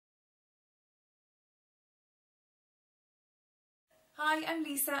Hi, I'm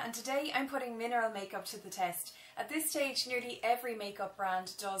Lisa and today I'm putting mineral makeup to the test. At this stage nearly every makeup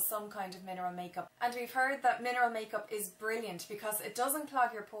brand does some kind of mineral makeup, and we've heard that mineral makeup is brilliant because it doesn't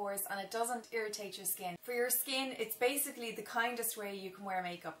clog your pores and it doesn't irritate your skin. For your skin it's basically the kindest way you can wear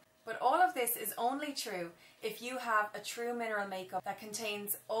makeup. But all of this is only true if you have a true mineral makeup that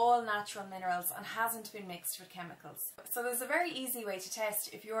contains all natural minerals and hasn't been mixed with chemicals. So there's a very easy way to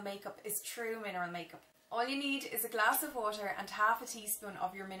test if your makeup is true mineral makeup. All you need is a glass of water and half a teaspoon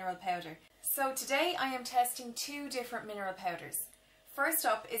of your mineral powder. So today I am testing two different mineral powders. First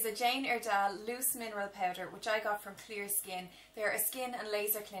up is a Jane Iredale loose mineral powder which I got from ClearSkin. They're a skin and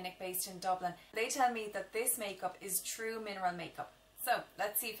laser clinic based in Dublin. They tell me that this makeup is true mineral makeup. So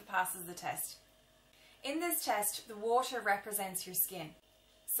let's see if it passes the test. In this test the water represents your skin.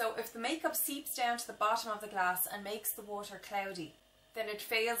 So if the makeup seeps down to the bottom of the glass and makes the water cloudy, then it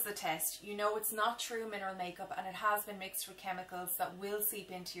fails the test. You know it's not true mineral makeup and it has been mixed with chemicals that will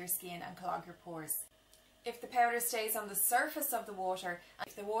seep into your skin and clog your pores. If the powder stays on the surface of the water and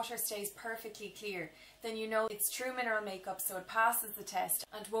if the water stays perfectly clear, then you know it's true mineral makeup, so it passes the test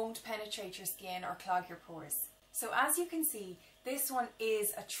and won't penetrate your skin or clog your pores. So as you can see, this one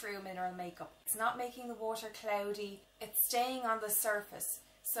is a true mineral makeup. It's not making the water cloudy, it's staying on the surface.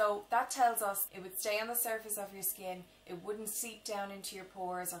 So that tells us it would stay on the surface of your skin, it wouldn't seep down into your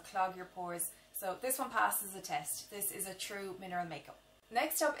pores or clog your pores. So this one passes the test. This is a true mineral makeup.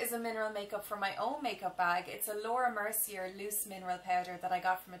 Next up is a mineral makeup from my own makeup bag. It's a Mercier loose mineral powder that I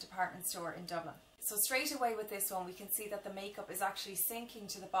got from a department store in Dublin. So straight away with this one we can see that the makeup is actually sinking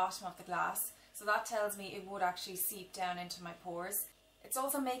to the bottom of the glass. So that tells me it would actually seep down into my pores. It's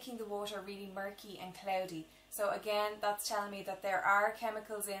also making the water really murky and cloudy. So again, that's telling me that there are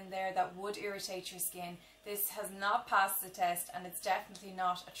chemicals in there that would irritate your skin. This has not passed the test and it's definitely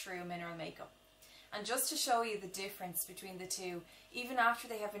not a true mineral makeup. And just to show you the difference between the two, even after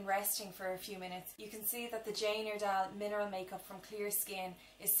they have been resting for a few minutes, you can see that the Jane Iredale mineral makeup from ClearSkin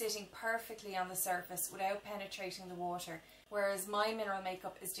is sitting perfectly on the surface without penetrating the water, whereas my mineral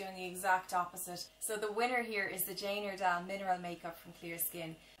makeup is doing the exact opposite. So the winner here is the Jane Iredale mineral makeup from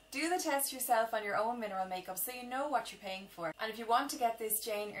ClearSkin. Do the test yourself on your own mineral makeup so you know what you're paying for. And if you want to get this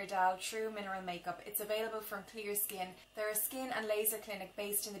Jane Iredale true mineral makeup, it's available from ClearSkin. They're a skin and laser clinic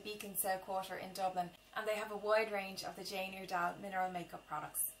based in the Beacon South Quarter in Dublin, and they have a wide range of the Jane Iredale mineral makeup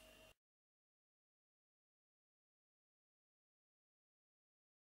products.